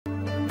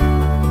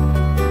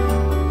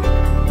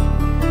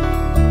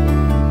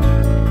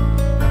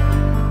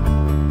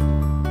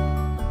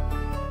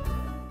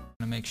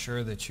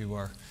sure that you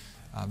are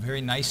very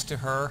nice to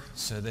her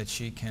so that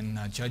she can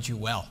judge you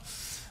well.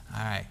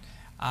 All right.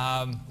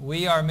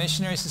 We are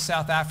missionaries to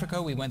South Africa.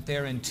 We went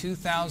there in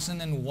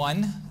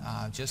 2001,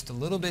 just a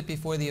little bit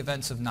before the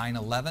events of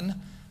 9/11.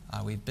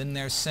 We've been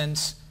there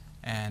since,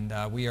 and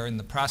we are in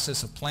the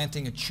process of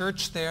planting a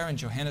church there in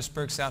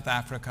Johannesburg, South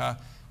Africa.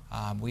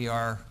 We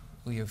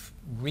have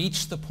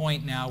reached the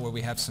point now where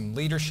we have some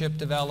leadership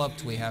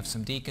developed. We have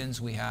some deacons.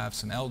 We have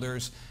some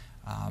elders.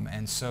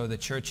 And so the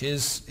church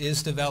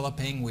is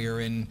developing. We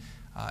are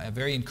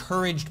very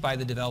encouraged by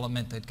the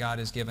development that God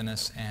has given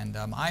us. And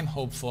I'm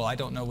hopeful. I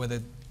don't know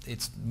whether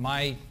it's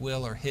my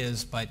will or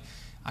his, but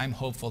I'm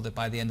hopeful that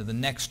by the end of the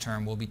next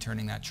term, we'll be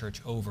turning that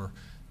church over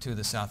to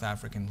the South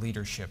African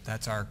leadership.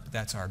 That's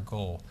our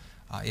goal,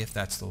 if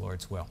that's the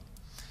Lord's will.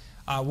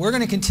 We're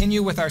going to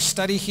continue with our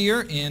study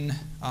here in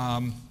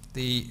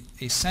the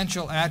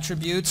essential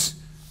attributes.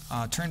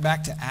 Turn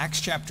back to Acts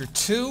chapter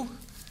 2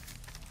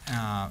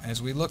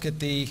 as we look at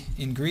the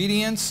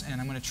ingredients,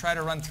 and I'm going to try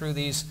to run through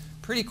these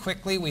pretty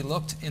quickly. We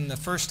looked in the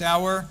first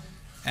hour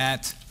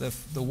at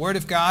the Word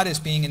of God as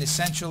being an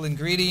essential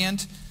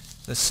ingredient.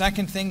 The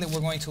second thing that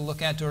we're going to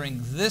look at during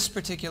this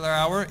particular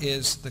hour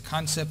is the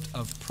concept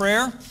of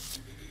prayer.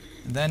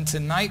 And then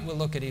tonight we'll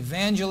look at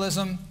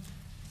evangelism,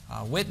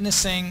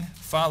 witnessing,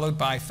 followed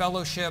by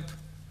fellowship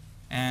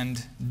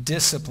and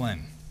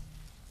discipline.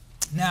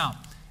 Now,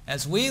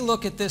 as we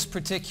look at this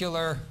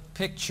particular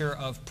picture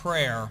of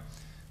prayer,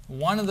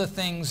 one of the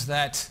things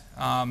that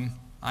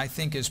I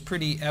think is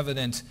pretty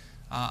evident,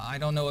 I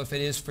don't know if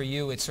it is for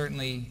you, it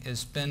certainly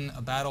has been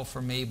a battle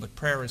for me, but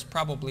prayer is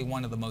probably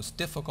one of the most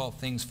difficult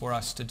things for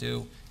us to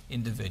do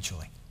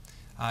individually.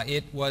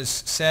 It was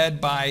said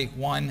by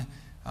one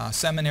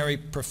seminary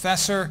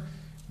professor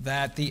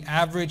that the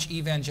average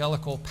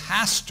evangelical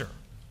pastor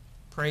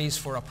prays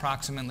for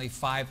approximately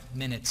 5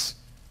 minutes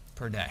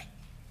per day.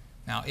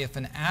 Now, if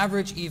an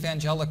average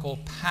evangelical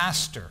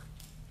pastor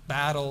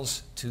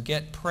battles to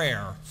get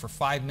prayer for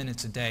 5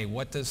 minutes a day,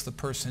 what does the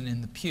person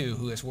in the pew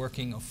who is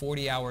working a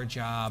 40-hour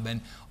job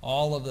and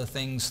all of the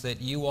things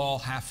that you all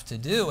have to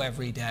do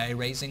every day,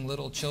 raising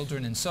little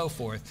children and so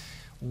forth,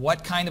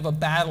 what kind of a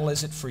battle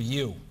is it for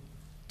you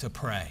to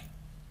pray?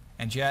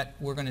 And yet,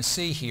 we're going to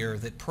see here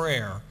that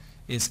prayer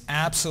is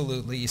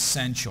absolutely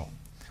essential.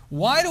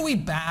 Why do we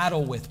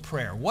battle with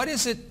prayer? What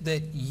is it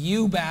that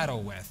you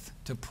battle with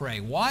to pray?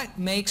 What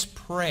makes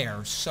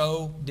prayer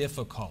so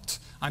difficult?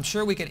 I'm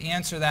sure we could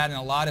answer that in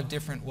a lot of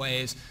different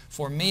ways.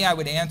 For me, I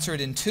would answer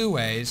it in two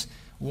ways.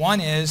 One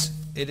is,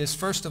 it is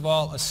first of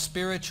all a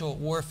spiritual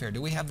warfare.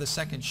 Do we have the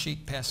second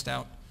sheet passed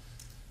out?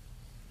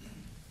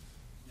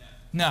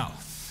 No.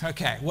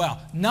 Okay,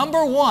 well,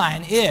 number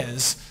one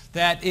is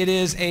that it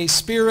is a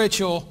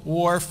spiritual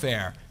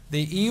warfare.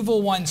 The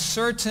evil one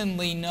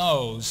certainly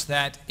knows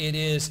that it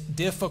is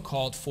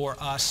difficult for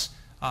us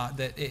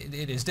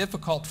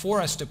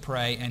to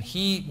pray, and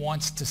he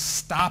wants to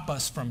stop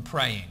us from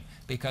praying,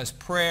 because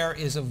prayer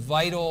is a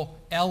vital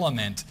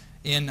element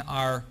in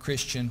our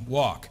Christian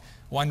walk.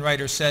 One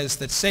writer says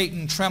that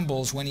Satan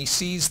trembles when he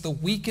sees the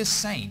weakest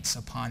saints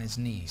upon his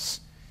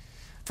knees.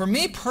 For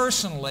me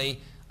personally,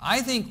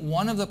 I think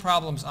one of the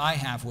problems I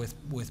have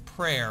with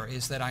prayer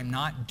is that I'm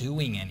not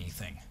doing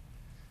anything.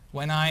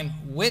 When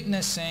I'm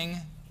witnessing,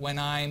 when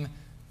I'm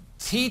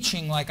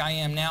teaching like I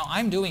am now,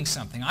 I'm doing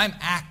something. I'm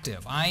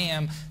active. I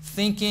am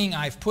thinking.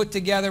 I've put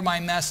together my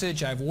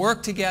message. I've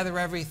worked together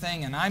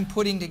everything, and I'm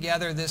putting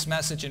together this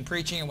message and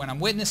preaching it. When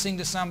I'm witnessing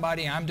to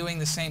somebody, I'm doing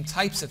the same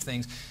types of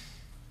things.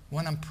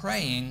 When I'm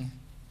praying,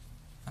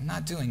 I'm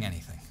not doing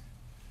anything.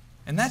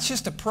 And that's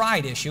just a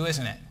pride issue,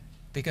 isn't it?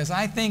 Because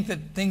I think that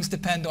things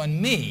depend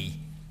on me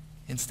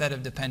instead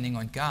of depending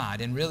on God.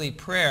 And really,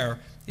 prayer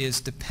is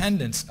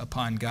dependence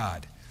upon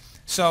God.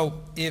 So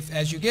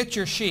as you get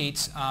your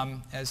sheets,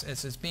 as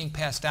it's being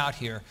passed out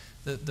here,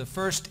 the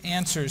first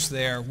answers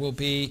there will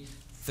be,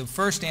 the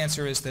first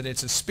answer is that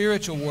it's a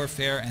spiritual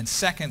warfare, and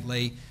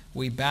secondly,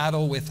 we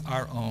battle with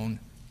our own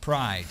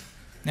pride.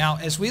 Now,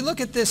 as we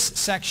look at this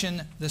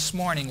section this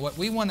morning, what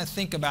we want to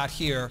think about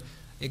here,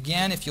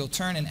 again, if you'll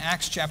turn in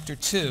Acts chapter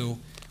 2,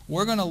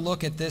 we're going to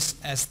look at this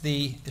as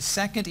the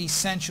second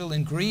essential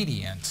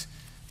ingredient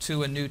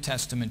to a New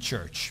Testament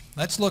church.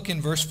 Let's look in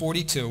verse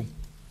 42.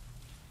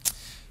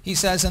 He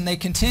says, "And they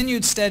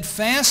continued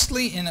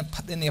steadfastly in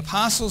the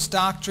apostles'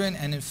 doctrine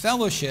and in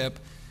fellowship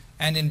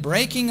and in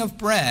breaking of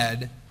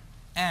bread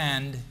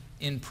and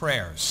in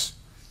prayers."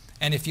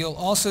 And if you'll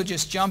also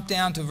just jump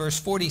down to verse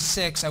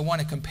 46, I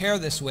want to compare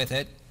this with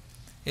it.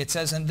 It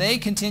says, "And they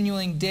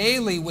continuing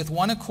daily with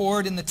one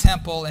accord in the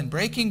temple and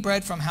breaking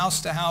bread from house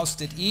to house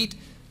did eat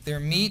their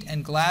meat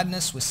and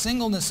gladness with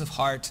singleness of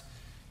heart,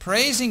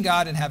 praising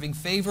God and having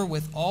favor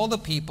with all the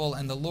people,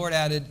 and the Lord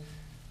added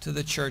to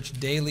the church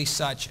daily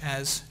such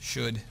as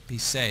should be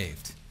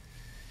saved."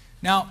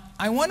 Now,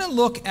 I want to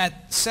look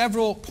at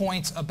several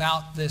points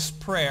about this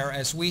prayer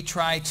as we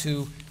try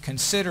to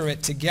consider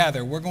it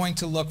together. We're going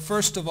to look,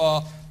 first of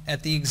all,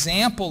 at the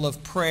example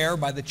of prayer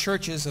by the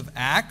churches of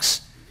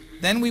Acts.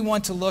 Then we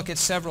want to look at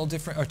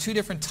two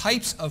different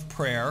types of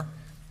prayer.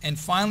 And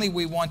finally,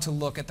 we want to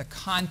look at the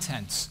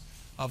contents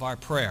of our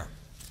prayer.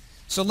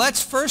 So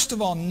let's first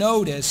of all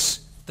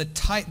notice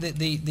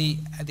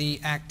the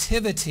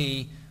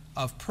activity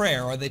of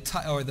prayer, or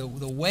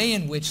the way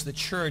in which the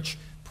church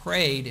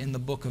prayed in the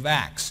book of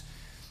Acts.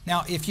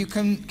 Now, if you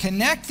can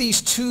connect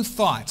these two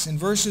thoughts, in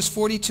verses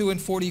 42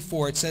 and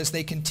 44, it says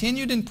they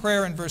continued in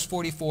prayer in verse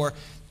 44,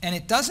 and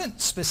it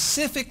doesn't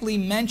specifically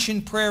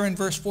mention prayer in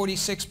verse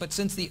 46, but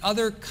since the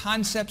other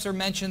concepts are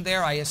mentioned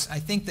there, I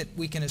think that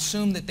we can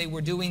assume that they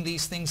were doing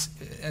these things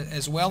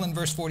as well in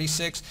verse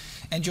 46.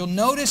 And you'll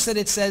notice that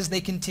it says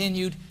they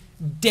continued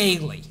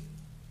daily.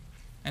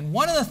 And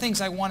one of the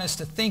things I want us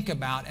to think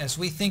about as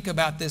we think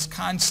about this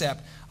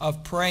concept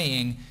of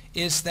praying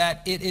is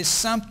that it is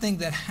something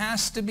that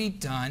has to be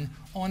done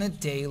on a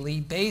daily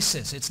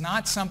basis. It's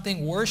not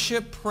something,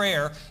 worship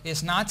prayer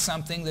is not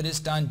something that is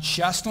done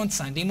just on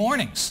Sunday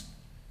mornings.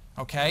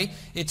 Okay?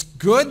 It's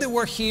good that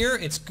we're here.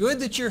 It's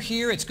good that you're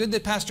here. It's good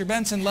that Pastor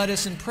Benson led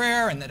us in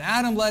prayer, and that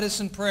Adam led us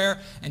in prayer,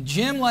 and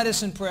Jim led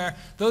us in prayer.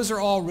 Those are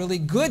all really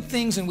good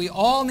things, and we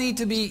all need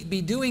to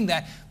be doing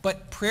that.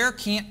 But prayer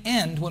can't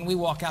end when we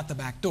walk out the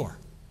back door.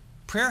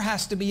 Prayer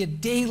has to be a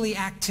daily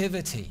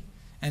activity,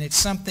 and it's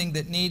something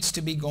that needs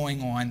to be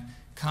going on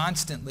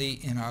constantly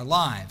in our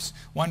lives.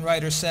 One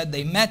writer said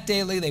they met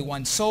daily, they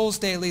won souls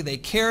daily, they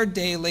cared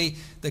daily.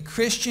 The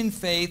Christian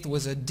faith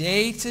was a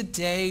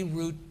day-to-day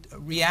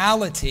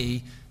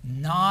reality,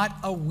 not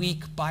a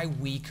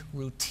week-by-week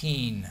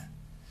routine.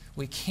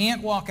 We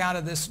can't walk out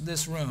of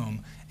this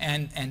room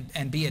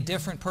and be a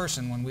different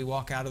person when we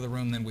walk out of the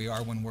room than we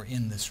are when we're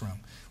in this room.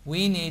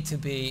 We need to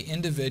be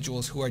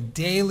individuals who are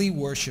daily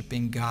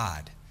worshiping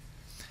God.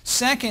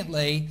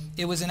 Secondly,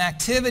 it was an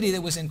activity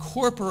that was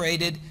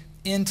incorporated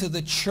into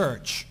the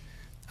church.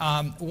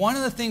 One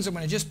of the things, I'm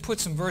going to just put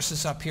some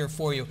verses up here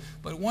for you,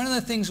 but one of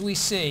the things we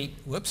see,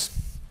 whoops,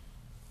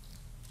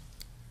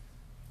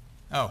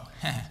 oh,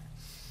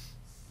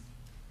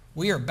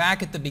 we are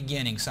back at the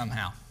beginning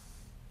somehow.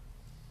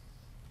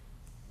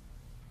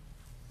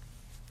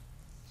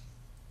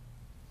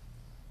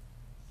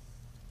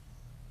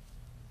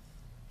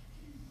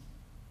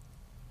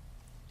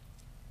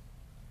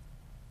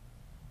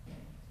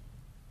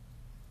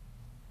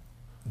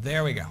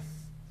 There we go.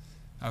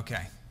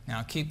 Okay,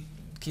 now keep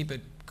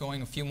it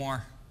going a few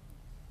more.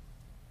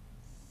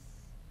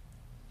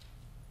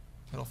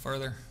 A little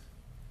further.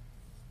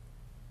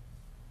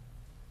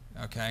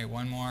 Okay,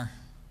 one more.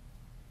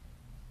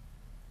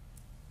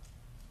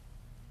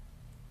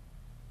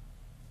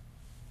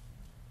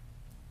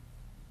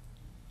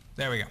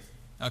 There we go.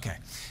 Okay.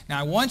 Now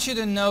I want you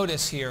to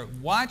notice here,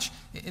 watch,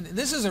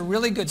 this is a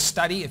really good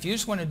study. If you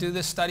just want to do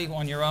this study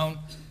on your own,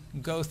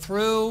 go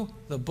through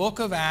the book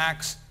of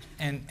Acts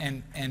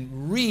and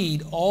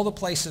read all the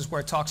places where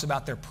it talks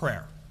about their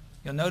prayer.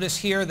 You'll notice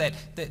here that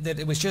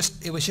it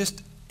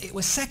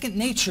was second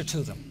nature to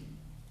them.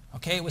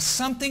 Okay, it was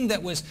something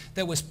that was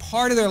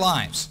part of their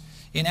lives.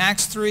 In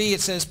Acts 3,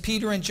 it says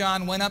Peter and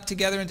John went up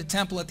together into the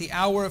temple at the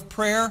hour of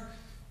prayer,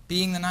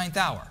 being the 9th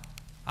hour.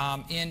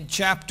 In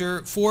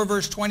chapter 4,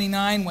 verse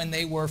 29, when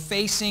they were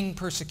facing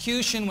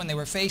persecution, when they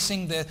were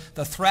facing the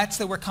threats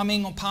that were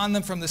coming upon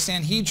them from the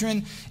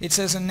Sanhedrin, it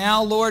says, "And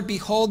now, Lord,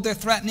 behold their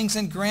threatenings,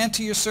 and grant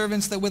to your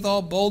servants that with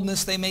all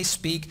boldness they may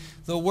speak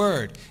the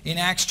word." In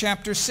Acts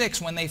chapter 6,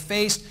 when they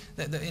faced,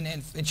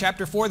 in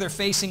chapter 4, they're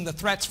facing the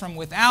threats from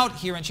without.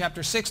 Here in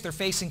chapter 6, they're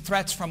facing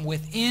threats from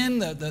within,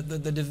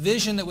 the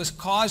division that was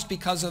caused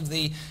because of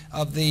the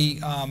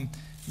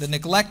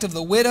neglect of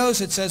the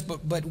widows. It says,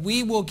 but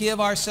we will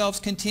give ourselves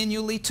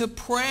continually to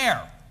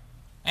prayer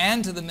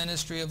and to the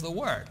ministry of the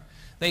word.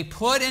 They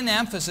put an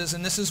emphasis,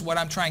 and this is what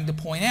I'm trying to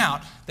point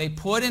out, they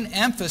put an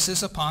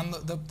emphasis upon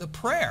the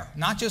prayer.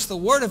 Not just the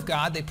word of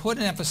God, they put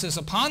an emphasis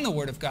upon the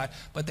word of God,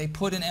 but they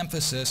put an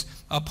emphasis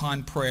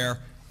upon prayer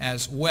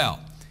as well.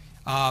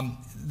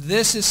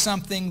 This is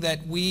something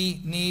that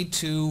we need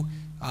to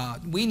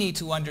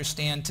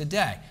understand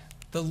today.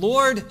 The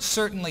Lord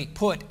certainly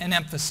put an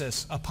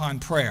emphasis upon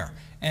prayer.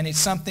 And it's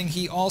something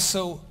he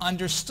also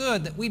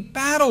understood that we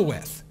battle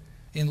with.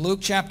 In Luke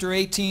chapter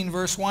 18,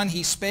 verse 1,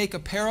 he spake a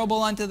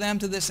parable unto them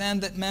to this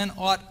end, that men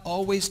ought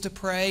always to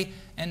pray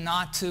and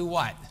not to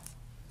what?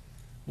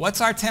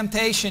 What's our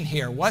temptation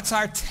here? What's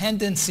our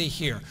tendency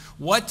here?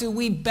 What do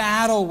we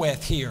battle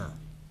with here?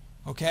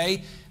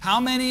 Okay? How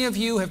many of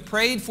you have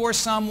prayed for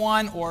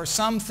someone or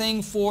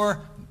something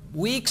for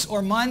weeks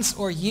or months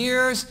or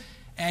years,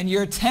 and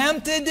you're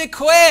tempted to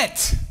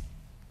quit?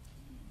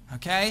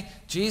 Okay?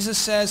 Jesus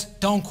says,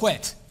 don't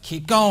quit.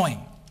 Keep going.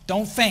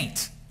 Don't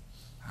faint.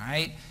 All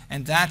right?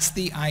 And that's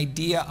the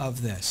idea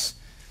of this.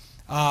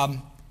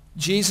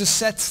 Jesus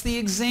sets the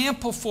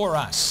example for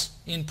us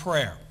in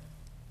prayer.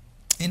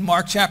 In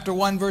Mark chapter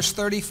 1, verse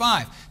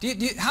 35.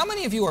 How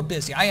many of you are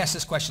busy? I asked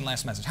this question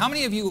last message. How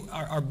many of you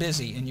are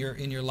busy in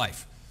your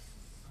life?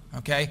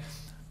 Okay?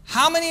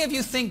 How many of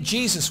you think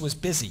Jesus was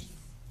busy?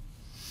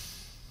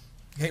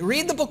 Okay,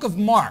 read the book of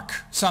Mark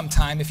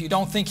sometime if you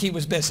don't think he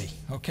was busy.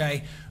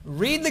 Okay?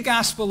 Read the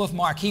Gospel of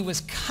Mark. He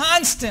was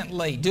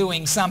constantly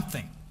doing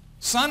something.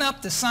 Sun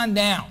up to sun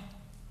down.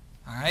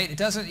 All right? It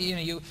doesn't,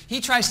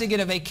 he tries to get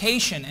a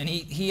vacation, and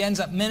he ends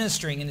up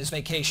ministering in his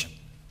vacation.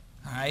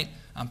 All right?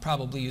 I'm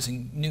probably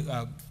using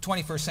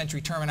 21st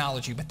century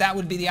terminology, but that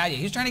would be the idea.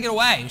 He was trying to get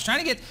away. He was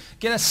trying to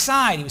get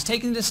aside. He was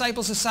taking the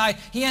disciples aside.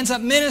 He ends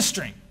up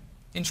ministering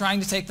in trying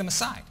to take them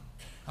aside,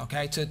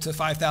 okay, to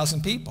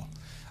 5,000 people.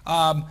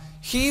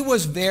 He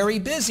was very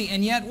busy,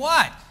 and yet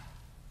what?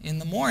 In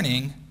the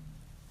morning,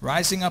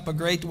 rising up a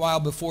great while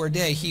before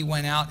day, he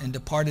went out and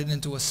departed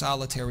into a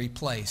solitary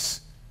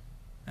place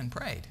and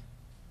prayed.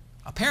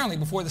 Apparently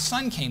before the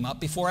sun came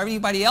up, before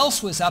everybody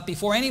else was up,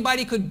 before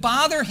anybody could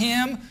bother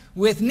him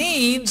with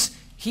needs,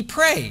 he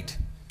prayed.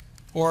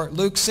 Or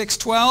Luke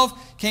 6:12,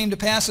 came to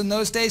pass in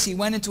those days, he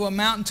went into a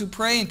mountain to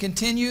pray and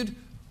continued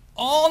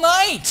all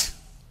night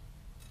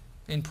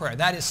in prayer.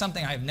 That is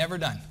something I have never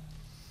done.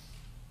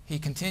 He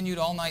continued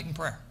all night in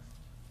prayer.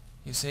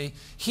 You see,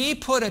 he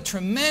put a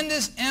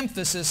tremendous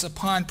emphasis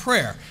upon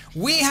prayer.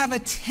 We have a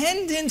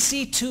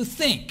tendency to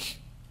think,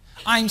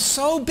 I'm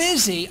so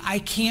busy I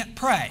can't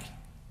pray.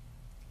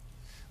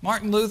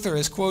 Martin Luther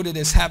is quoted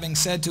as having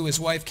said to his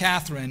wife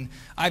Catherine,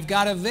 I've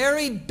got a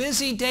very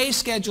busy day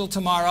scheduled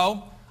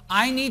tomorrow.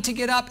 I need to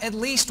get up at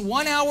least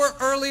 1 hour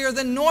earlier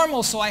than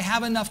normal so I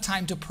have enough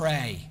time to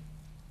pray.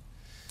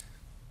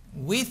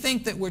 We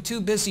think that we're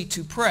too busy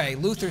to pray.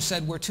 Luther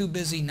said we're too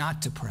busy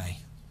not to pray.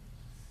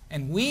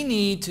 And we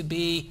need to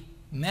be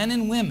men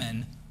and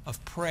women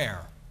of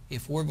prayer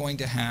if we're going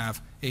to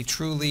have a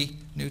truly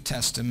New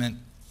Testament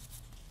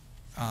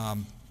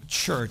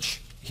church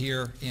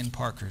here in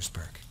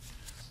Parkersburg.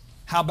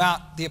 How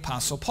about the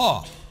Apostle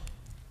Paul?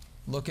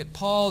 Look at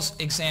Paul's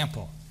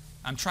example.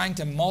 I'm trying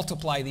to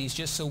multiply these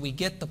just so we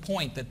get the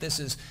point that this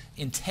is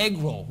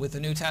integral with the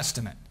New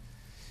Testament.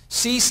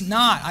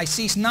 I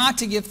cease not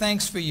to give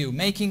thanks for you,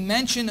 making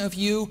mention of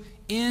you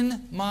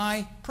in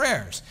my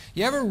prayers.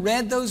 You ever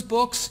read those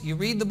books? You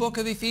read the book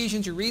of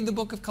Ephesians, you read the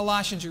book of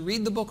Colossians, you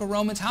read the book of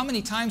Romans. How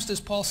many times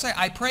does Paul say,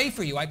 I pray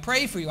for you, I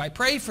pray for you, I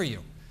pray for you?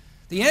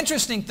 The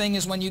interesting thing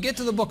is when you get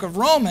to the book of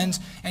Romans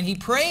and he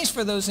prays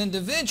for those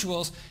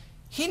individuals,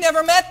 he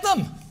never met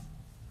them.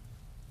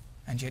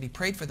 And yet he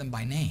prayed for them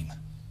by name.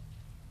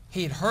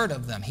 He had heard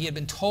of them. He had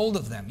been told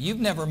of them. You've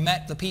never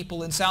met the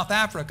people in South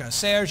Africa,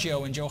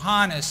 Sergio and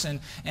Johannes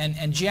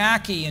and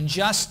Jackie and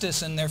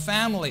Justice and their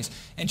families,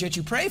 and yet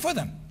you pray for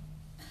them.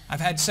 I've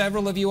had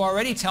several of you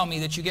already tell me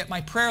that you get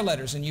my prayer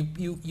letters and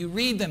you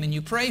read them and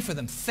you pray for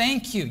them.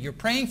 Thank you. You're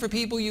praying for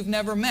people you've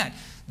never met.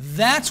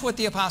 That's what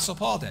the Apostle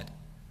Paul did.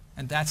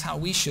 And that's how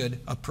we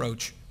should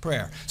approach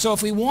prayer. So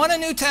if we want a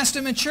New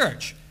Testament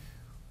church,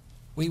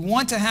 we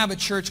want to have a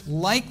church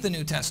like the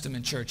New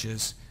Testament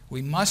churches,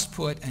 we must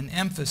put an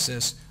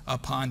emphasis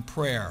upon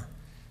prayer.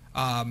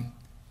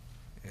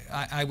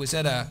 I was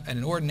at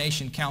an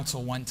ordination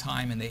council one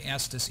time, and they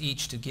asked us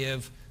each to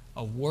give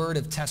a word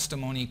of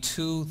testimony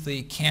to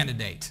the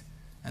candidate.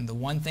 And the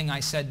one thing I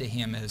said to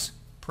him is,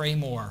 pray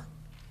more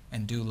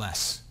and do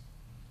less.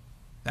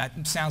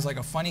 That sounds like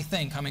a funny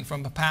thing coming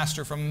from a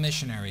pastor, from a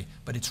missionary,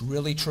 but it's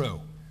really true.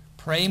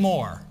 Pray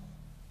more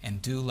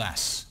and do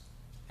less.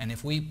 And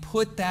if we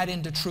put that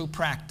into true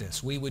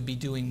practice, we would be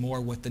doing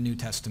more what the New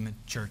Testament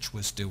church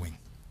was doing.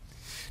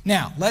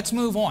 Now, let's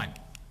move on.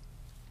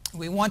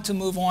 We want to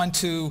move on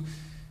to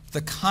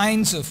the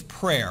kinds of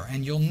prayer.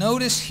 And you'll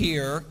notice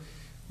here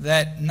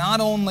that not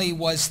only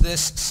was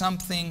this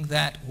something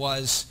that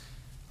was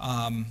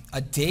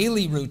a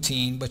daily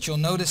routine, but you'll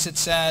notice it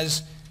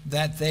says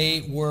that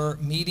they were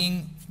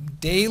meeting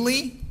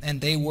daily and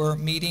they were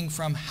meeting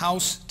from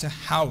house to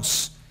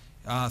house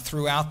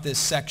throughout this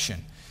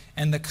section.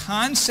 And the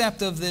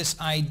concept of this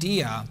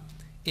idea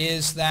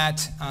is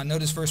that,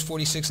 notice verse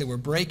 46, they were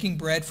breaking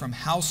bread from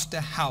house to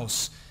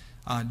house,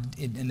 and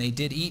they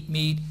did eat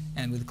meat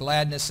and with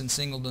gladness and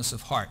singleness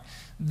of heart.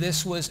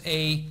 This was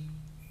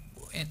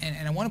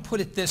and I want to put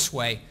it this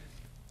way,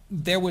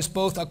 there was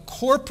both a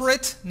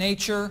corporate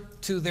nature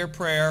to their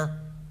prayer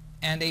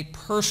and a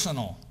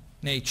personal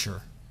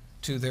nature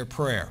to their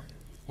prayer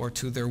or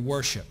to their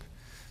worship.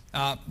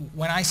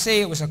 When I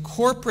say it was a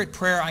corporate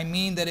prayer, I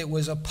mean that it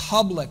was a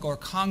public or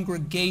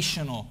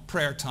congregational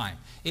prayer time.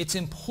 It's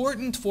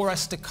important for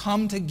us to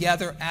come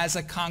together as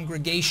a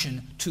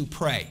congregation to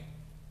pray.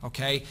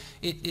 Okay?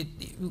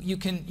 We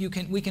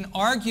can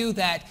argue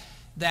that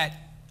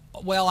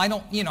well, I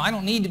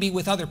don't need to be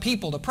with other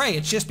people to pray.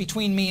 It's just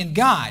between me and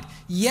God.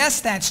 Yes,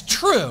 that's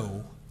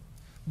true,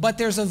 but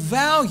there's a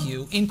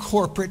value in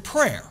corporate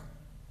prayer.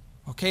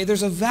 Okay,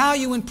 there's a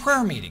value in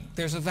prayer meeting.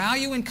 There's a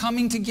value in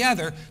coming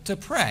together to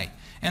pray.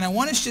 And I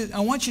want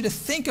you to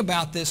think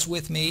about this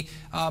with me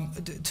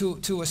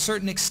to a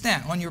certain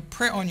extent. On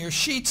your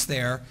sheets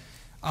there,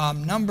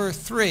 number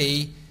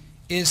 3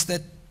 is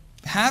that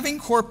having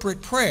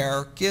corporate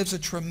prayer gives a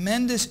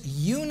tremendous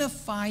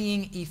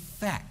unifying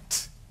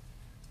effect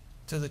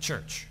to the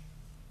church.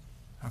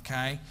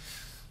 Okay?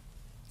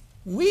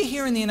 We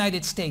here in the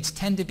United States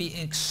tend to be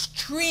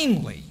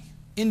extremely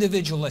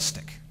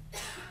individualistic.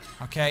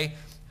 Okay?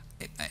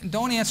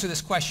 Don't answer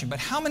this question, but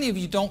how many of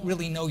you don't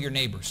really know your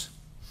neighbors?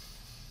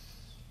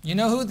 You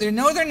know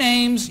their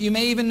names. You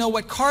may even know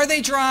what car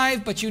they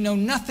drive, but you know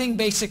nothing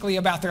basically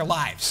about their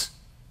lives.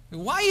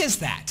 Why is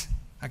that?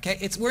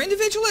 Okay, we're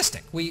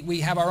individualistic.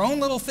 We have our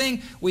own little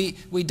thing.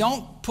 We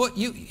don't put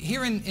you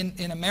here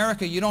in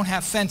America. You don't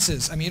have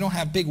fences. I mean, you don't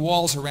have big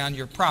walls around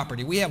your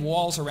property. We have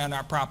walls around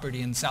our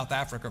property in South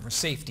Africa for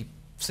safety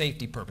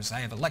purposes. I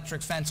have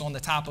electric fence on the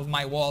top of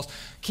my walls,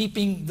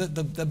 keeping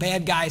the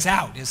bad guys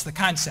out is the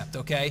concept.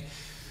 Okay,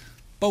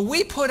 but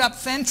we put up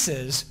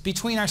fences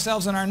between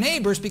ourselves and our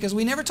neighbors because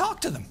we never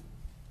talk to them.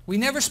 We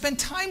never spend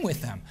time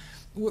with them.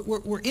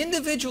 We're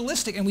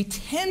individualistic, and we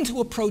tend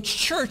to approach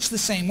church the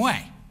same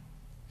way.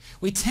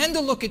 We tend to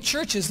look at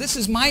churches, this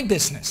is my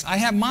business. I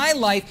have my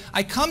life.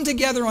 I come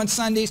together on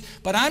Sundays,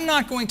 but I'm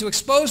not going to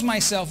expose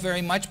myself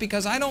very much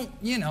because I don't,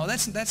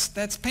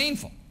 that's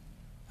painful.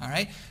 All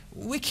right?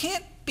 We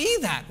can't be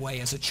that way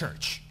as a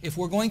church if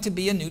we're going to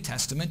be a New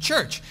Testament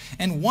church.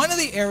 And one of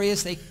the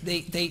areas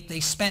they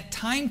spent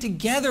time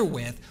together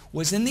with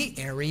was in the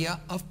area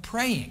of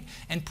praying.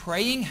 And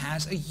praying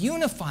has a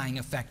unifying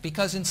effect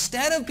because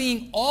instead of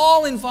being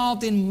all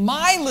involved in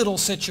my little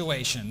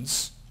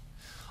situations,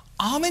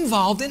 I'm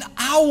involved in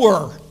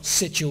our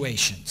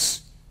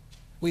situations.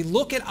 We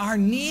look at our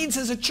needs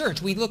as a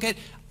church. We look at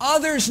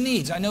others'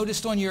 needs. I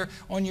noticed on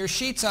your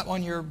sheets up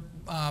on your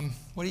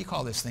what do you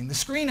call this thing? The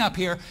screen up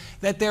here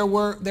that there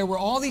were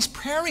all these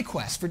prayer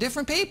requests for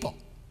different people.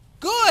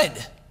 Good.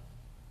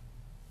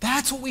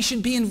 That's what we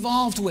should be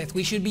involved with.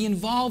 We should be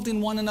involved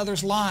in one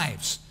another's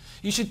lives.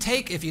 You should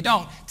if you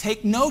don't,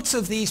 take notes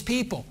of these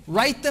people.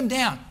 Write them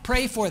down.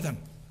 Pray for them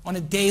on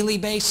a daily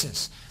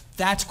basis.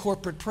 That's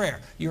corporate prayer.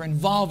 You're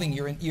involving,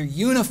 you're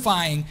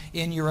unifying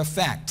in your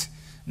effect.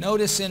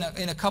 Notice in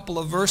a couple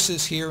of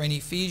verses here in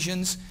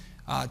Ephesians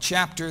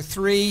chapter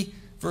 3,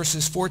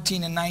 verses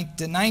 14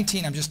 to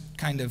 19, I'm just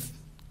kind of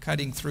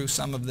cutting through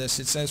some of this.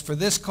 It says, "For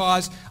this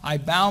cause I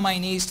bow my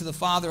knees to the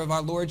Father of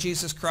our Lord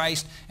Jesus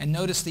Christ." And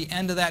notice the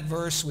end of that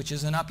verse, which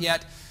isn't up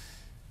yet.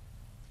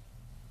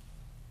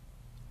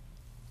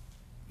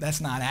 That's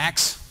not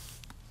Acts.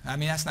 I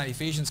mean, that's not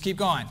Ephesians. Keep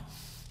going.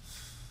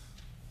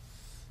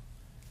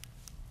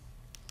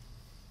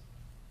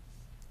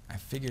 I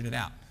figured it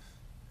out.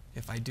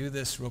 If I do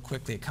this real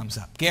quickly, it comes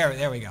up. Gary,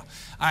 there we go. All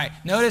right,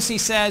 notice he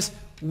says,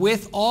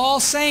 with all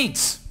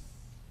saints.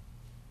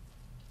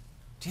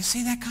 Do you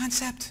see that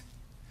concept?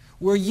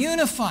 We're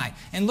unified.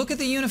 And look at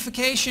the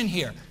unification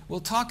here.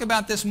 We'll talk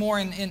about this more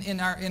in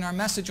our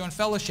message on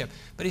fellowship.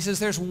 But he says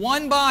there's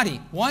one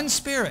body, one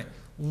Spirit,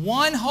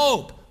 one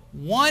hope,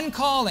 one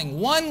calling,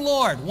 one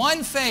Lord,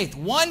 one faith,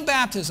 one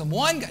baptism,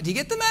 one God. Do you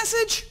get the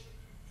message?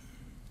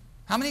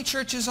 How many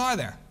churches are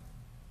there?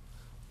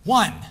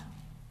 One.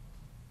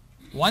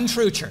 One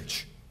true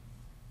church.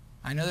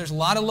 I know there's a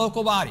lot of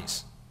local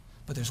bodies,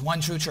 but there's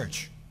one true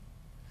church.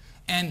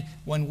 And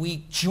when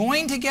we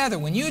join together,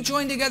 when you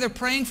join together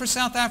praying for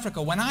South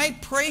Africa, when I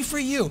pray for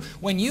you,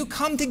 when you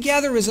come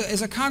together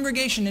as a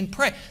congregation and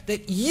pray,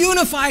 that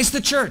unifies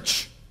the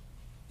church.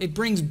 It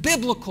brings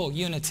biblical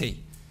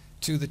unity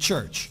to the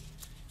church.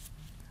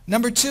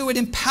 Number two, it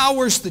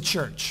empowers the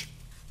church.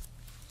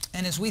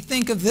 And as we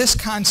think of this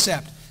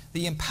concept,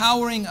 the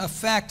empowering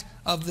effect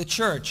of the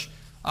church,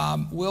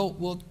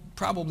 we'll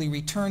probably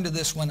return to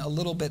this one a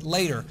little bit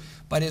later.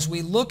 But as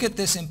we look at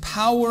this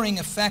empowering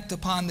effect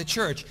upon the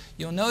church,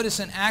 you'll notice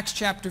in Acts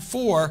chapter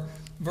 4,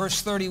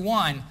 verse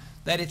 31,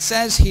 that it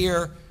says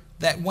here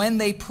that when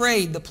they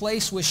prayed, the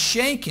place was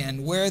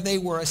shaken where they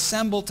were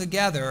assembled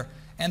together,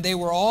 and they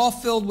were all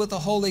filled with the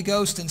Holy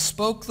Ghost and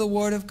spoke the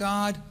word of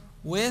God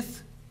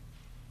with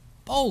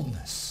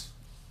boldness.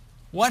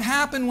 What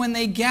happened when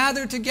they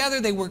gathered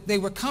together? They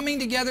were coming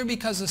together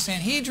because the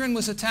Sanhedrin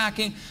was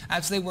attacking.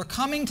 As they were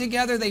coming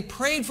together, they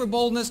prayed for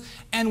boldness.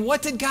 And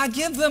what did God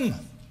give them?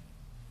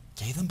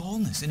 Gave them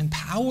boldness. It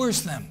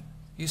empowers them.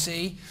 You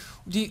see?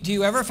 Do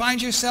you ever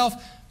find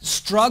yourself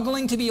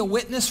struggling to be a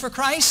witness for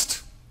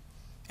Christ?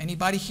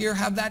 Anybody here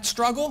have that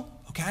struggle?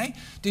 Okay.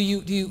 Do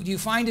you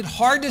find it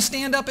hard to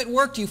stand up at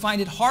work? Do you find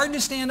it hard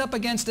to stand up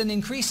against an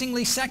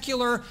increasingly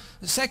secular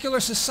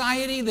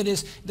society that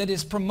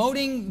is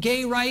promoting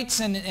gay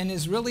rights and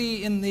is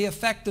really in the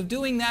effect of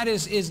doing that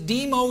is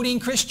demoting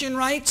Christian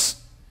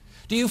rights?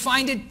 Do you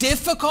find it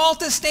difficult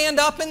to stand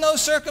up in those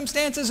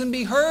circumstances and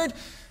be heard?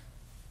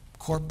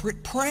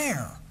 Corporate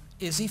prayer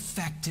is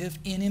effective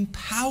in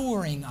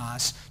empowering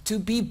us to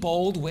be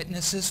bold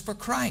witnesses for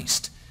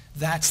Christ.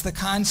 That's the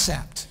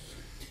concept.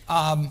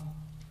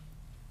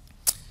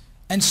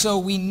 And so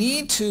we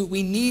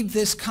need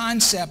this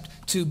concept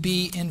to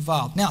be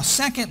involved. Now,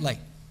 secondly,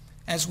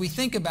 as we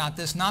think about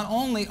this, not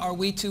only are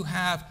we to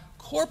have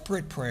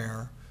corporate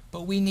prayer,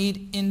 but we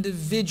need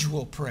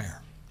individual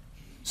prayer.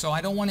 So I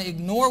don't want to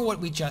ignore what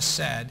we just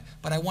said,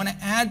 but I want to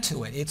add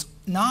to it. It's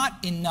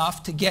not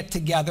enough to get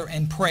together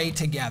and pray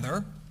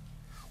together.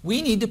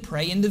 We need to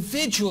pray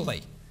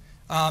individually.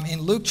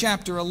 In Luke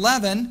chapter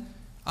 11,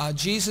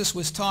 Jesus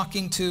was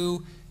talking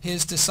to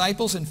his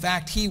disciples. In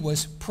fact, he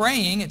was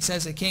praying. It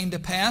says it came to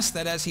pass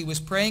that as he was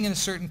praying in a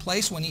certain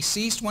place, when he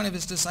ceased, one of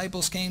his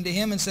disciples came to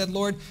him and said,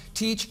 "Lord,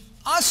 teach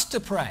us to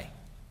pray."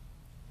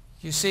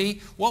 You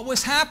see, what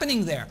was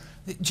happening there?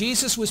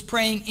 Jesus was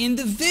praying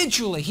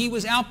individually. He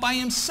was out by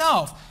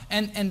himself.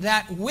 And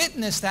that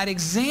witness, that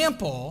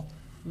example,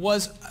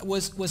 was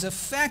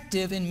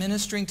effective in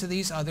ministering to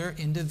these other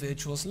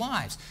individuals'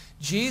 lives.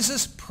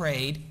 Jesus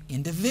prayed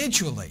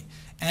individually.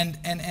 And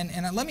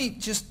let me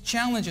just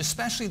challenge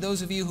especially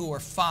those of you who are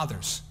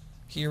fathers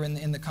here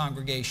in the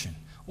congregation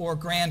or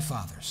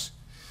grandfathers.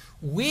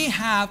 We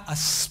have a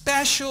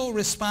special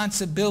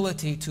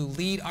responsibility to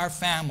lead our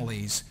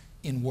families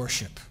in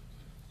worship.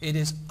 It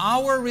is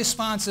our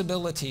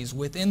responsibilities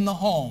within the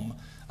home,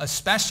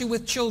 especially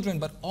with children,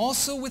 but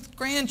also with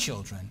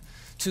grandchildren,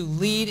 to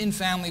lead in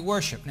family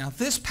worship. Now,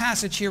 this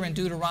passage here in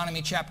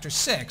Deuteronomy chapter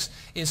 6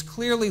 is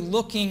clearly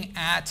looking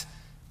at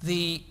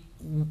the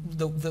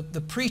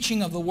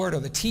preaching of the Word or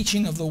the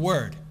teaching of the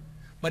Word.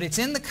 But it's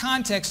in the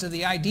context of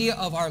the idea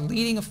of our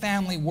leading of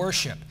family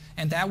worship.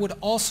 And that would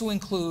also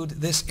include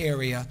this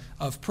area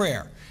of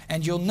prayer.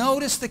 And you'll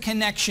notice the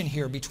connection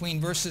here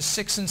between verses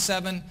 6 and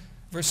 7,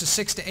 verses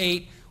 6 to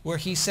 8, where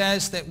he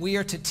says that we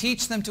are to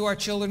teach them to our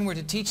children. We're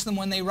to teach them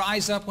when they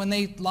rise up, when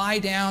they lie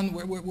down.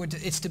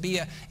 It's to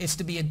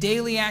be a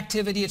daily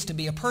activity. It's to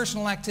be a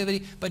personal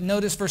activity. But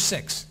notice verse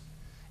 6.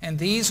 And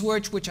these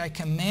words which I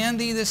command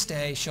thee this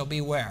day shall be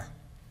where?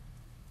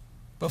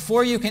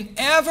 Before you can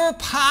ever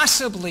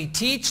possibly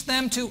teach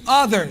them to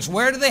others,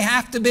 where do they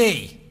have to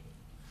be?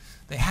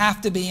 They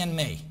have to be in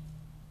me.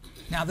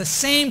 Now, the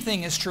same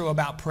thing is true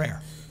about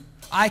prayer.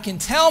 I can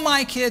tell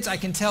my kids, I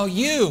can tell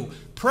you,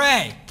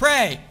 pray,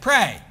 pray,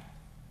 pray.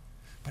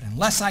 But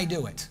unless I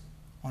do it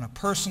on a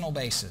personal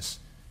basis,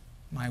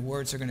 my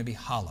words are going to be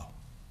hollow,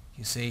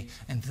 you see?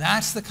 And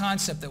that's the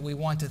concept that we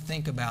want to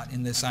think about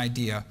in this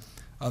idea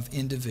of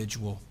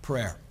individual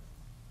prayer.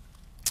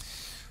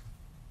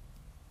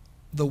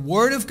 The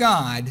Word of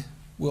God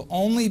will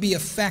only be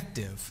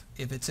effective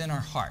if it's in our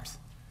heart.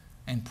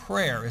 And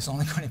prayer is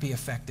only going to be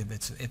effective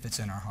if it's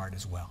in our heart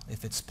as well,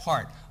 if it's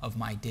part of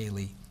my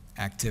daily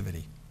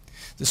activity.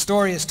 The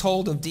story is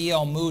told of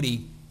D.L.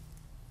 Moody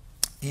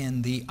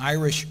in the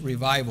Irish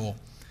Revival,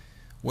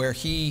 where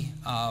he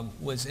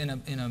was in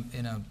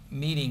a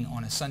meeting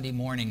on a Sunday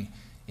morning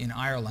in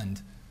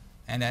Ireland.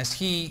 And as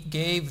he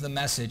gave the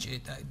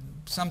message,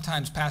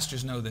 sometimes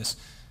pastors know this,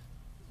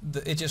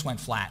 it just went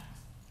flat.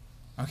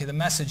 Okay, the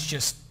message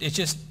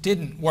just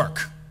didn't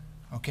work.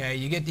 Okay,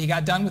 he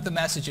got done with the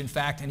message, in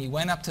fact, and he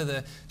went up to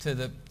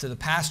the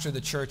pastor of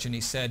the church and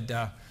he said,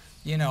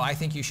 you know, I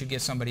think you should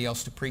get somebody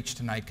else to preach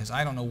tonight because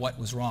I don't know what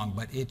was wrong,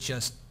 but it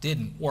just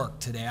didn't work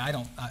today.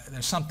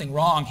 There's something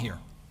wrong here.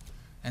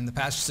 And the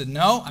pastor said,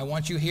 no, I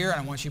want you here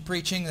and I want you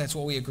preaching. That's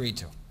what we agreed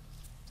to.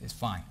 It's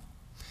fine.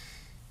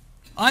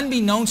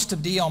 Unbeknownst to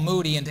D.L.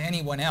 Moody and to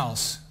anyone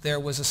else, there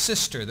was a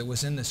sister that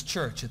was in this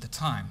church at the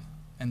time.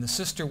 And the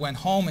sister went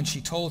home and she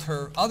told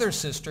her other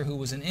sister, who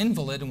was an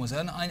invalid and was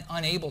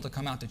unable to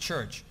come out to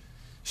church.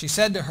 She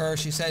said to her,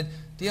 she said,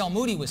 D.L.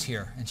 Moody was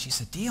here. And she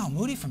said, D.L.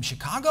 Moody from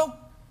Chicago?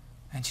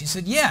 And she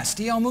said, yes,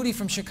 D.L. Moody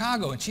from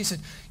Chicago. And she said,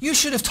 you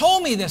should have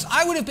told me this.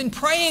 I would have been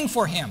praying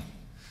for him.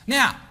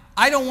 Now,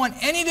 I don't want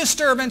any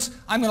disturbance.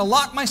 I'm going to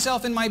lock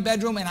myself in my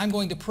bedroom and I'm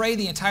going to pray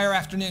the entire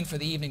afternoon for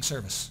the evening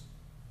service.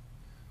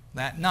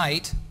 That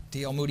night,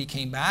 D.L. Moody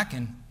came back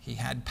and he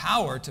had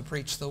power to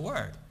preach the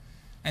word.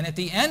 And at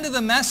the end of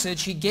the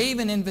message, he gave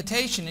an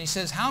invitation. He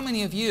says, how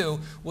many of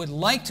you would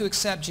like to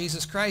accept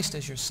Jesus Christ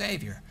as your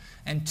Savior?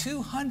 And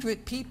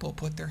 200 people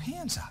put their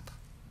hands up.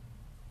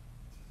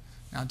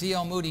 Now,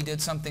 D.L. Moody did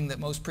something that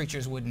most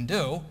preachers wouldn't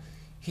do.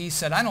 He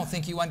said, I don't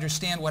think you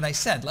understand what I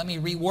said. Let me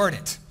reword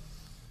it.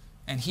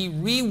 And he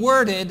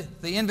reworded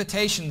the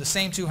invitation. The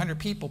same 200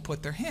 people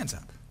put their hands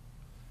up.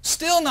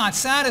 Still not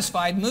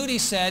satisfied, Moody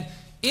said,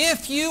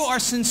 if you are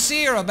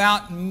sincere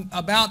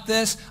about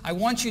this, I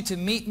want you to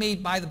meet me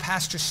by the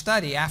pastor's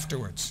study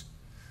afterwards.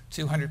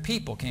 200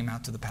 people came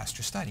out to the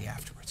pastor's study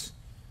afterwards.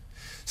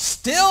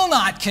 Still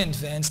not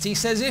convinced, he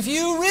says, if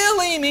you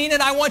really mean it,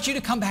 I want you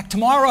to come back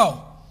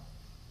tomorrow.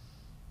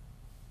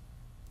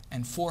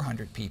 And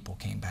 400 people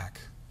came back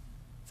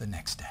the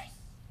next day.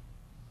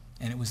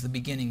 And it was the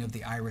beginning of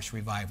the Irish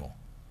Revival.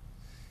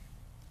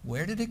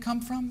 Where did it come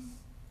from?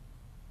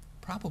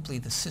 Probably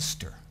the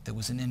sister that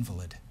was an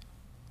invalid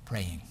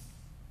praying.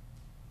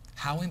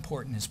 How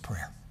important is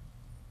prayer?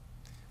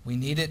 We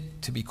need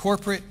it to be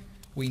corporate.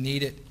 We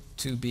need it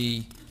to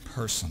be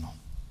personal.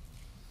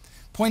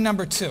 Point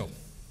number 2.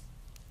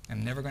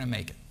 I'm never going to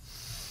make it.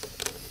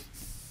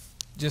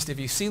 Just if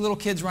you see little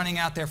kids running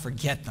out there,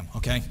 forget them,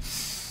 okay?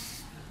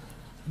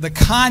 The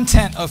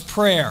content of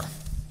prayer.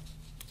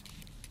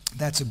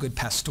 That's a good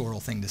pastoral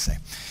thing to say.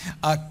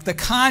 The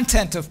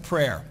content of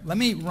prayer. Let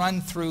me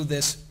run through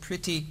this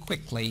pretty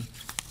quickly.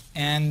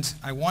 And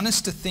I want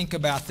us to think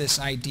about this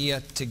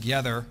idea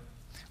together.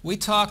 We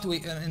talked,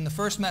 in the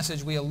first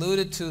message, we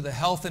alluded to the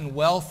health and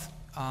wealth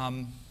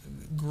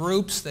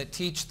groups that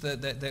teach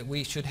that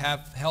we should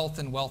have health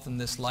and wealth in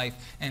this life.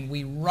 And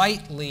we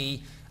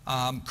rightly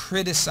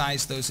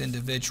criticize those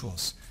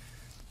individuals.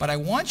 But I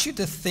want you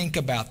to think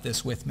about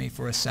this with me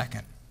for a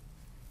second.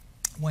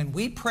 When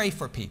we pray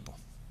for people,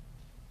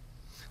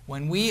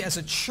 When we as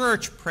a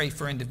church pray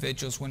for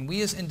individuals, when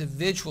we as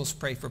individuals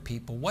pray for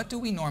people, what do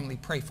we normally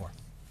pray for?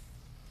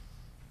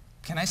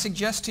 Can I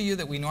suggest to you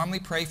that we normally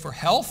pray for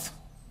health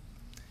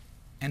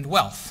and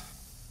wealth?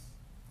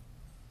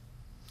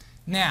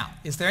 Now,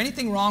 is there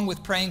anything wrong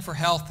with praying for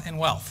health and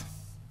wealth?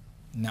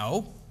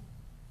 No,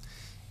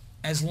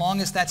 as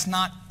long as that's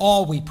not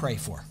all we pray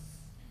for.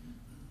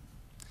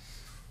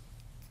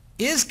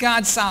 Is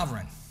God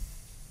sovereign?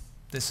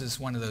 This is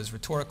one of those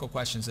rhetorical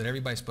questions that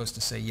everybody's supposed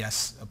to say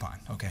yes upon.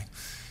 Okay.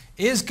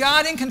 Is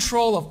God in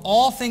control of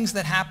all things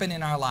that happen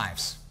in our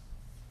lives?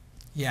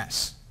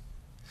 Yes.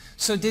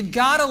 So did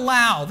God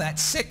allow that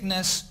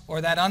sickness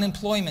or that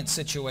unemployment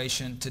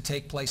situation to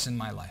take place in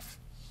my life?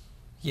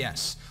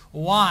 Yes.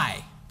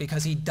 Why?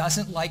 Because he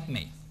doesn't like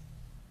me.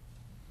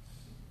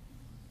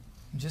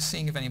 I'm just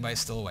seeing if anybody's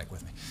still awake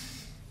with me.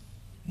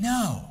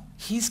 No,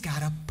 he's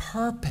got a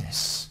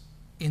purpose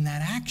in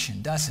that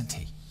action, doesn't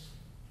he?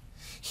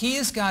 He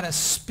has got a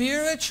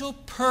spiritual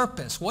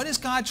purpose. What is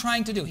God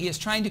trying to do? He is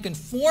trying to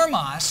conform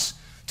us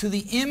to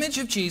the image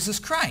of Jesus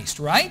Christ,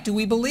 right? Do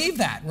we believe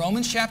that?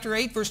 Romans chapter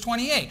 8, verse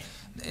 28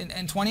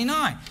 and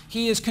 29.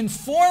 He is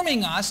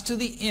conforming us to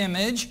the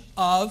image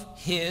of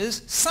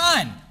his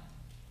Son.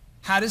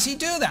 How does he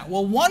do that?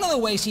 Well, one of the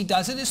ways he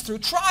does it is through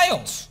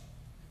trials,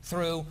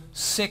 through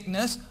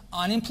sickness,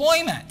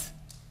 unemployment.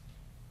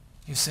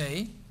 You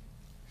see?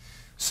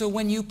 So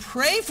when you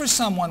pray for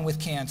someone with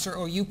cancer,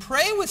 or you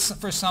pray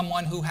for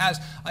someone who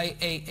has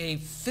a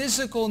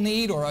physical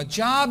need or a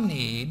job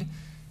need,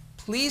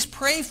 please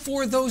pray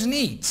for those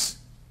needs.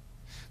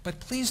 But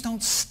please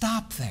don't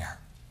stop there.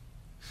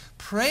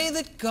 Pray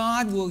that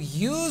God will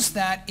use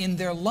that in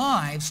their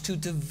lives to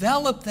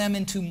develop them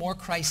into more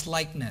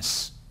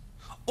Christ-likeness.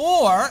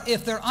 Or,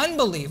 if they're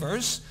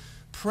unbelievers,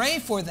 pray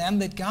for them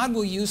that God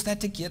will use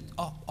that to get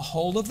a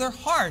hold of their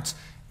hearts.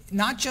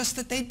 Not just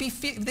that they'd be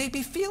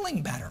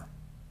feeling better.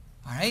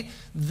 All right?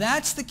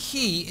 That's the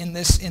key in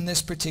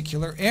this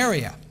particular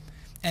area.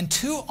 And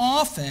too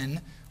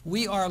often,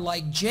 we are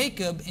like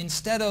Jacob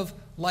instead of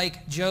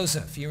like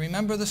Joseph. You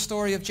remember the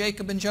story of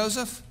Jacob and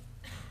Joseph?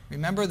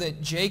 Remember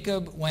that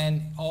Jacob,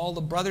 when all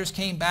the brothers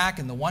came back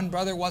and the one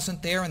brother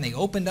wasn't there, and they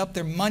opened up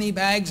their money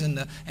bags and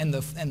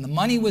the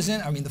money was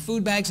in, the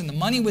food bags, and the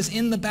money was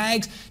in the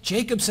bags,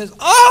 Jacob says,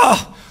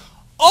 "Oh,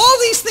 all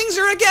these things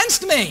are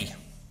against me."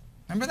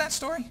 Remember that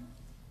story?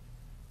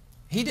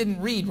 He didn't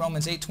read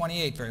Romans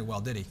 8:28 very well,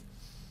 did he?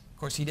 Of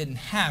course, he didn't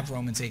have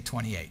Romans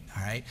 8:28,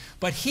 all right?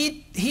 But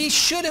he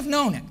should have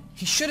known it.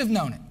 He should have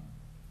known it.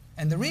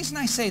 And the reason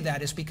I say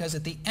that is because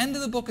at the end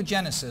of the book of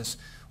Genesis,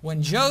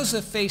 when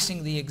Joseph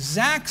facing the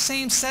exact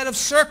same set of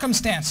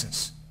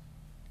circumstances,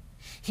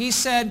 he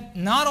said,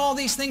 not all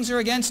these things are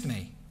against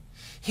me.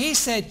 He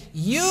said,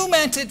 you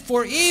meant it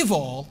for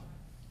evil,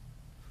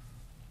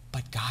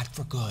 but God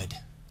for good.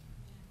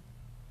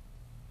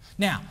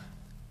 Now,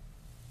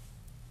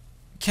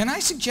 can I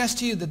suggest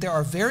to you that there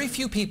are very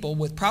few people,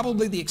 with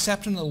probably the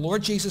exception of the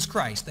Lord Jesus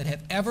Christ, that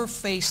have ever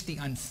faced the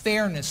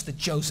unfairness that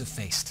Joseph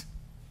faced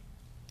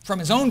from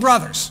his own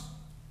brothers.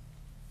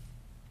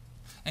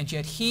 And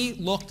yet he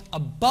looked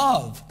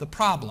above the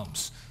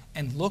problems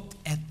and looked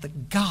at the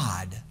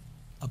God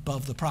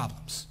above the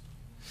problems.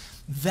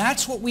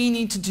 That's what we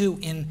need to do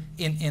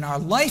in our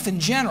life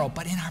in general,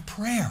 but in our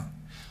prayer.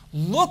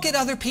 Look at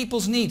other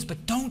people's needs,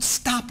 but don't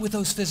stop with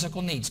those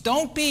physical needs.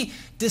 Don't be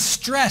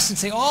distressed and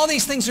say, all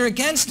these things are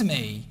against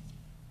me,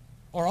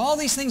 or all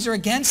these things are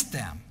against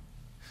them.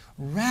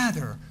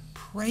 Rather,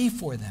 pray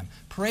for them.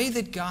 Pray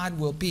that God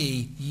will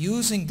be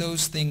using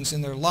those things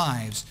in their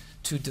lives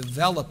to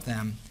develop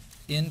them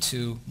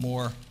into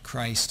more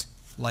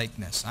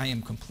Christ-likeness. I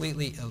am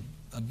completely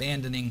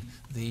abandoning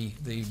the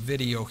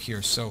video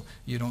here, so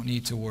you don't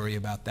need to worry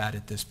about that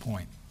at this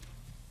point.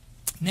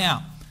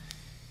 Now,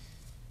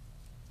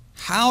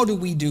 how do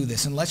we do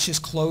this? And let's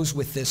just close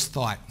with this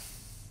thought.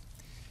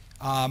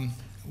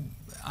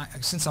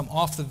 Since I'm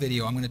off the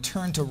video, I'm going to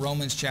turn to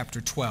Romans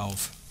chapter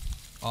 12,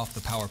 off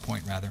the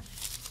PowerPoint rather.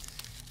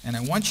 And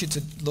I want you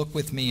to look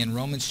with me in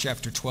Romans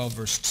chapter 12,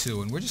 verse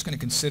 2. And we're just going to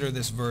consider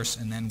this verse,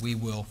 and then we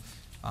will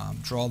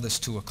draw this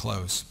to a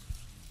close.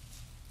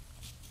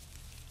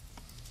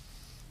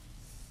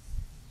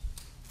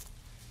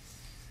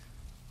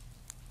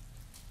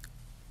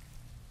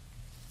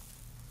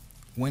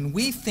 When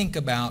we think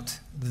about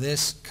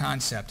this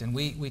concept, and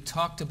we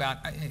talked about,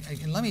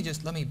 and let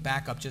me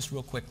back up just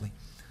real quickly.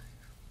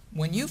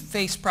 When you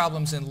face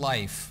problems in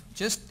life,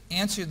 just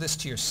answer this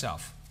to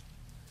yourself.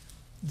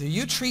 Do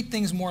you treat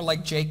things more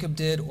like Jacob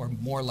did or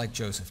more like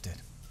Joseph did?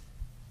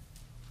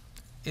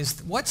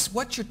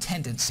 What's your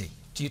tendency?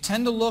 Do you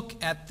tend to look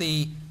at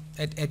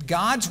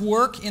God's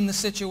work in the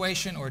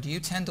situation, or do you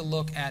tend to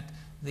look at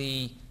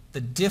the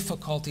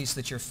difficulties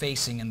that you're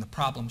facing and the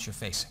problems you're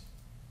facing?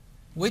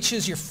 Which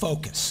is your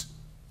focus?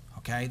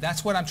 Okay,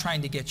 that's what I'm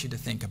trying to get you to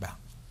think about.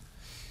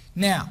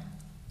 Now,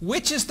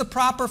 which is the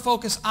proper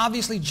focus?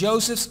 Obviously,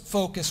 Joseph's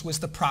focus was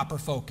the proper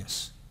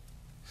focus.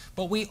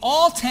 But we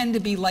all tend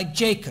to be like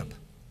Jacob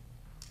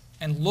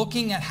and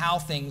looking at how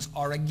things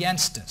are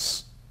against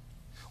us.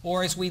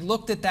 Or as we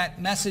looked at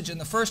that message in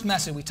the first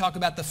message, we talk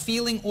about the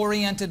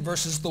feeling-oriented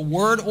versus the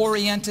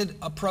word-oriented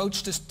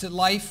approach to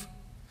life.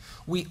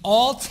 We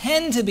all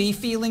tend to be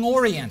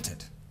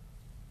feeling-oriented.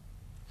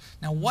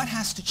 Now, what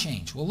has to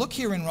change? Well, look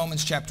here in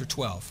Romans chapter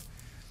 12,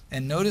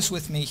 and notice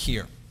with me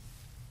here.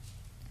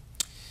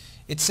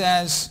 It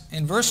says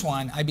in verse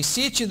 1, I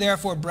beseech you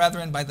therefore,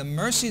 brethren, by the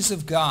mercies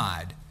of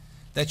God,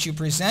 that you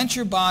present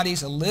your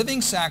bodies a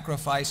living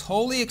sacrifice,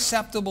 wholly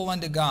acceptable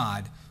unto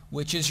God,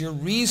 which is your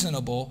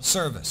reasonable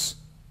service.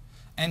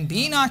 And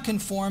be not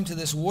conformed to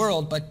this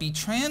world, but be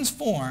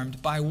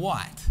transformed by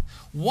what?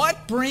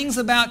 What brings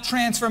about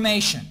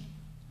transformation?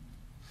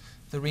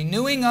 The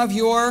renewing of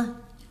your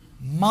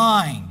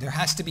mind. There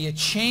has to be a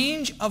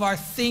change of our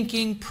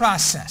thinking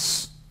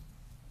process.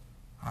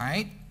 All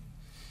right?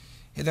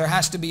 There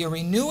has to be a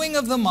renewing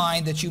of the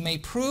mind that you may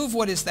prove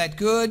what is that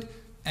good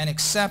and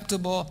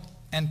acceptable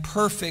and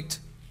perfect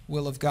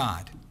will of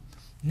God.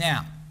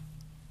 Now,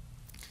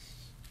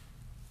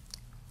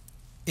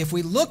 if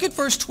we look at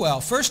verse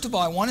 12, first of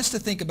all, I want us to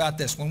think about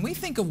this. When we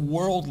think of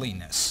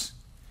worldliness,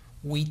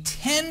 we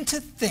tend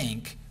to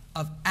think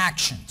of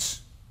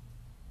actions.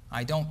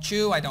 I don't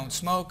chew, I don't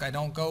smoke, I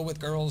don't go with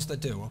girls that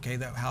do, okay,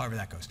 however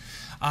that goes.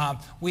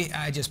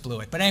 I just blew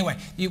it. But anyway,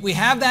 we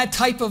have that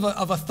type of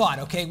a thought,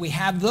 okay? We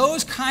have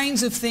those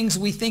kinds of things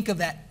we think of,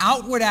 that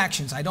outward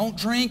actions. I don't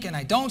drink, and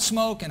I don't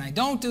smoke, and I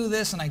don't do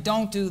this, and I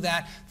don't do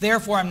that.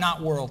 Therefore, I'm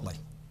not worldly.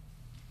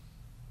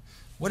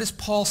 What does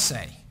Paul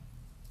say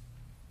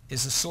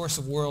is the source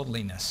of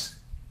worldliness?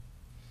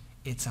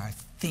 It's our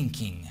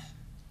thinking.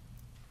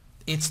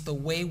 It's the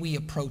way we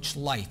approach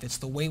life. It's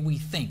the way we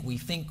think. We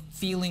think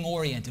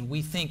feeling-oriented.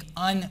 We think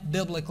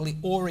unbiblically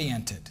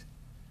oriented.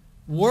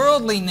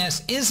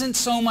 Worldliness isn't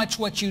so much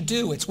what you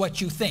do, it's what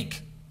you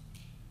think.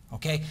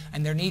 Okay?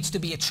 And there needs to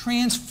be a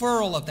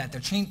transferal of that.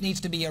 There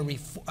needs to be a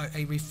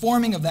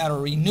reforming of that, or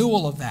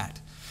renewal of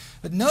that.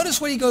 But notice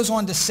what he goes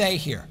on to say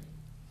here.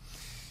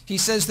 He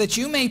says that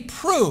you may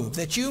prove,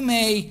 that you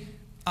may,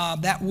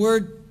 that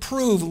word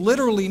prove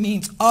literally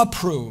means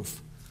approve.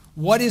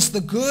 What is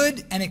the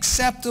good and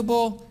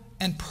acceptable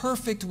and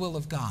perfect will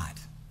of God?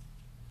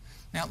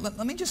 Now,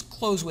 let me just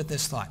close with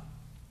this thought.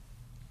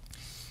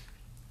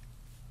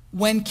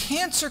 When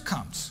cancer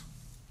comes,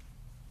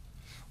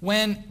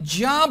 when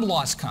job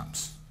loss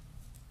comes,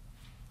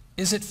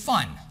 is it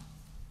fun?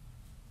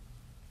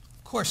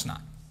 Of course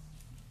not.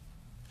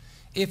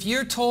 If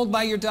you're told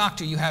by your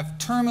doctor you have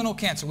terminal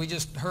cancer, we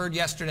just heard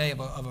yesterday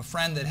of a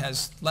friend that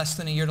has less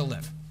than a year to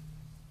live,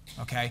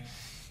 okay?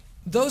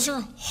 Those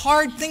are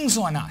hard things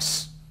on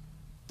us.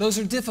 Those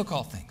are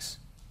difficult things.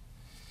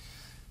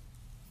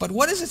 But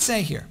what does it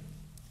say here?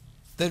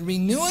 The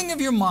renewing of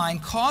your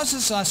mind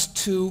causes us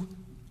to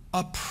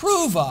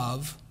approve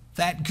of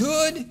that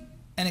good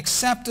and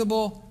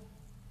acceptable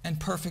and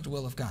perfect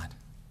will of God.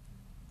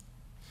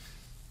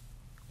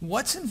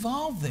 What's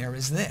involved there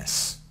is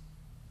this.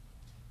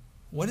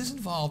 What is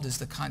involved is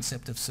the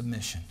concept of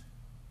submission.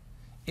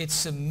 It's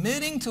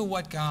submitting to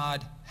what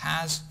God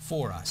has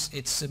for us.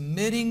 It's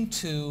submitting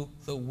to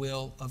the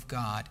will of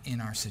God in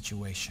our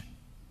situation.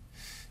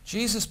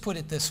 Jesus put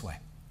it this way.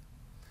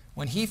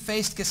 When he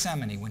faced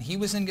Gethsemane, when he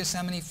was in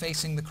Gethsemane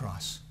facing the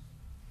cross,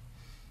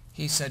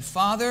 he said,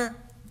 Father,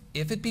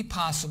 if it be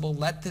possible,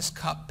 let this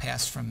cup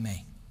pass from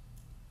me.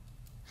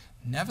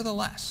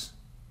 Nevertheless,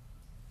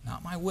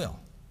 not my will,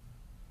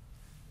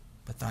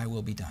 but thy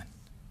will be done.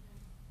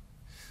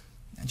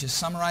 And just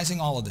summarizing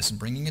all of this and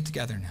bringing it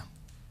together now.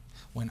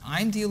 When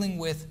I'm dealing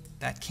with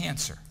that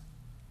cancer,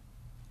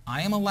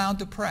 I am allowed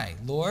to pray,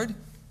 Lord,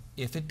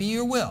 if it be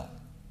your will,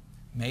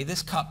 may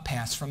this cup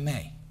pass from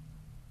me.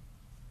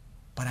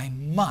 But I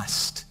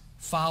must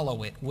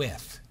follow it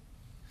with,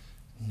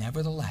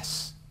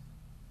 nevertheless,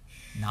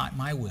 not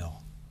my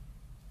will,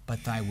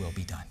 but thy will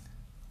be done.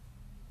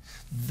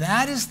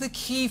 That is the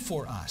key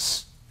for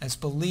us as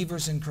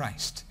believers in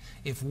Christ.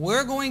 If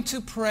we're going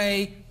to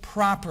pray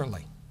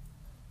properly,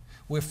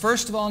 we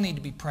first of all need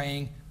to be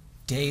praying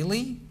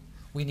daily.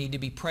 We need to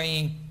be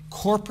praying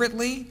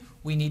corporately.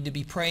 We need to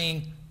be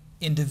praying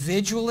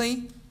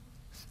individually.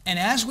 And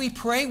as we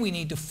pray, we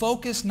need to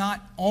focus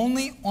not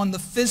only on the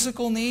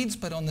physical needs,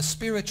 but on the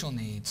spiritual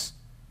needs.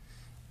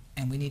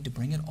 And we need to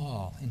bring it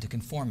all into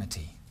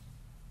conformity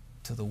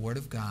to the Word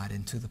of God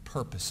and to the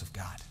purpose of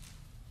God.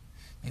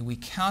 May we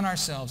count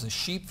ourselves as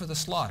sheep for the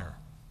slaughter,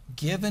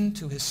 given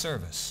to his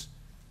service,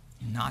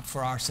 not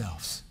for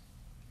ourselves.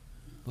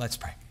 Let's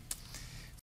pray.